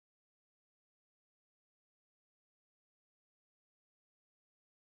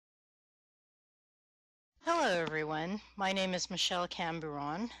Hello everyone, my name is Michelle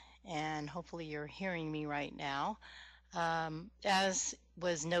Camburon and hopefully you're hearing me right now. As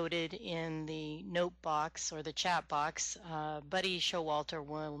was noted in the note box or the chat box, Buddy Showalter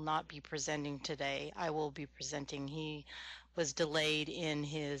will not be presenting today. I will be presenting. He was delayed in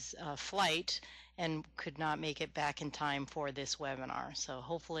his flight and could not make it back in time for this webinar. So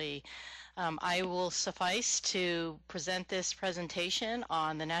hopefully I will suffice to present this presentation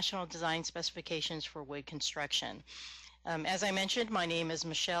on the National Design Specifications for Wood Construction. As I mentioned, my name is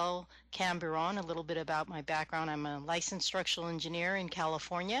Michelle Camburon. A little bit about my background. I'm a licensed structural engineer in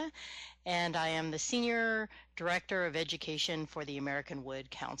California, and I am the Senior Director of Education for the American Wood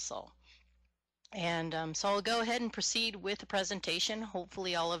Council. And so I'll go ahead and proceed with the presentation.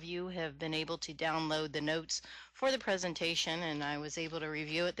 Hopefully all of you have been able to download the notes for the presentation, and I was able to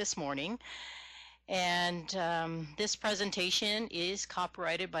review it this morning. And this presentation is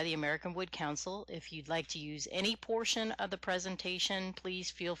copyrighted by the American Wood Council. If you'd like to use any portion of the presentation,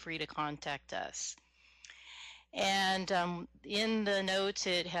 please feel free to contact us. And in the notes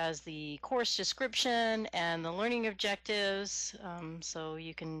it has the course description and the learning objectives, so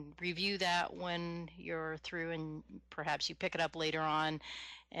you can review that when you're through, and perhaps you pick it up later on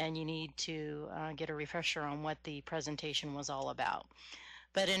and you need to get a refresher on what the presentation was all about.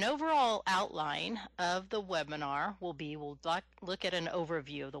 But an overall outline of the webinar will be, we'll look at an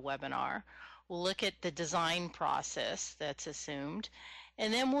overview of the webinar, we'll look at the design process that's assumed,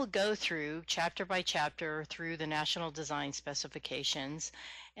 and then we'll go through chapter by chapter through the National Design Specifications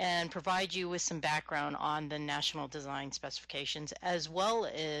and provide you with some background on the National Design Specifications, as well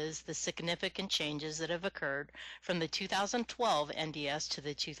as the significant changes that have occurred from the 2012 NDS to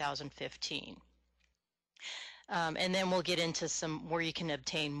the 2015. And then we'll get into some where you can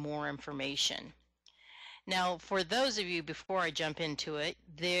obtain more information. Now, for those of you, before I jump into it,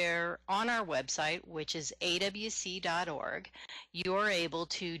 they're on our website, which is awc.org. You're able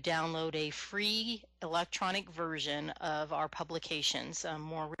to download a free electronic version of our publications.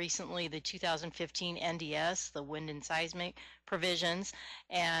 More recently, the 2015 NDS, the wind and seismic provisions,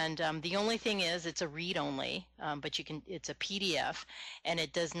 and the only thing is it's a read-only, but it's a PDF, and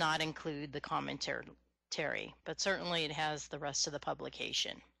it does not include the commentary. But certainly it has the rest of the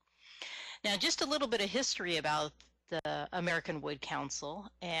publication. Now, just a little bit of history about the American Wood Council,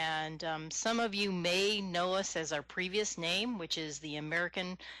 and some of you may know us as our previous name, which is the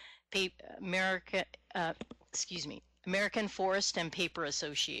American Forest and Paper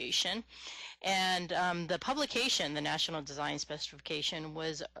Association. And the publication, the National Design Specification,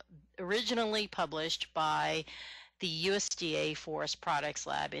 was originally published by the USDA Forest Products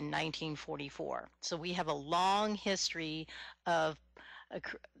Lab in 1944. So we have a long history of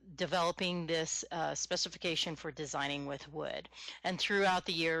developing this specification for designing with wood. And throughout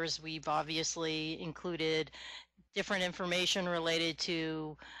the years, we've obviously included different information related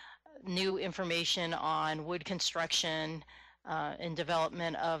to new information on wood construction and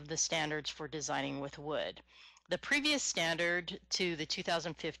development of the standards for designing with wood. The previous standard to the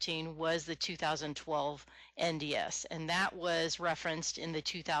 2015 was the 2012 NDS, and that was referenced in the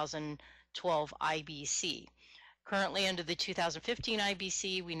 2012 IBC. Currently, under the 2015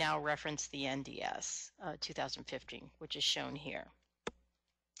 IBC, we now reference the NDS 2015, which is shown here.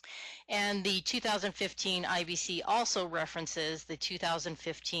 And the 2015 IBC also references the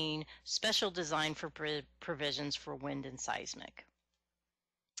 2015 Special Design for Provisions for Wind and Seismic.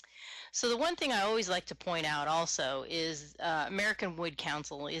 So the one thing I always like to point out also is American Wood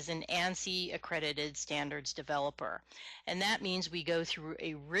Council is an ANSI accredited standards developer. And that means we go through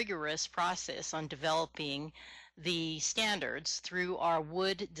a rigorous process on developing the standards through our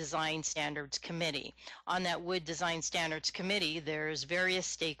Wood Design Standards Committee. On that Wood Design Standards Committee, there's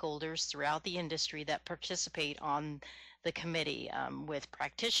various stakeholders throughout the industry that participate on the committee with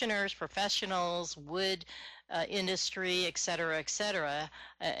practitioners, professionals, wood industry, et cetera,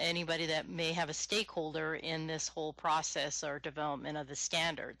 anybody that may have a stakeholder in this whole process or development of the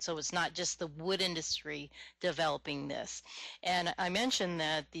standard. So it's not just the wood industry developing this. And I mentioned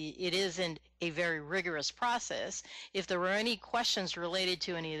that it isn't a very rigorous process. If there were any questions related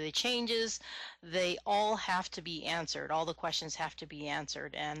to any of the changes, they all have to be answered. All the questions have to be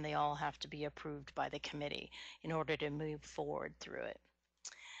answered, and they all have to be approved by the committee in order to move forward through it.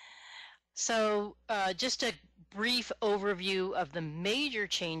 So just to brief overview of the major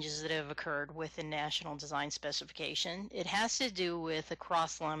changes that have occurred within National Design Specification. It has to do with the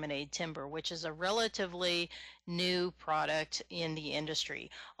cross-laminated timber, which is a relatively new product in the industry.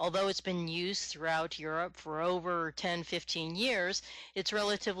 Although it's been used throughout Europe for over 10-15 years, it's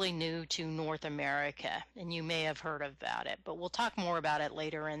relatively new to North America, and you may have heard about it, but we'll talk more about it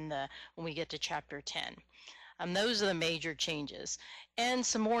later when we get to Chapter 10. Those are the major changes, and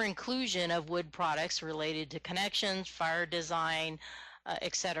some more inclusion of wood products related to connections, fire design,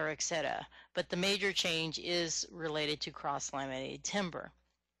 et cetera, et cetera. But the major change is related to cross-laminated timber.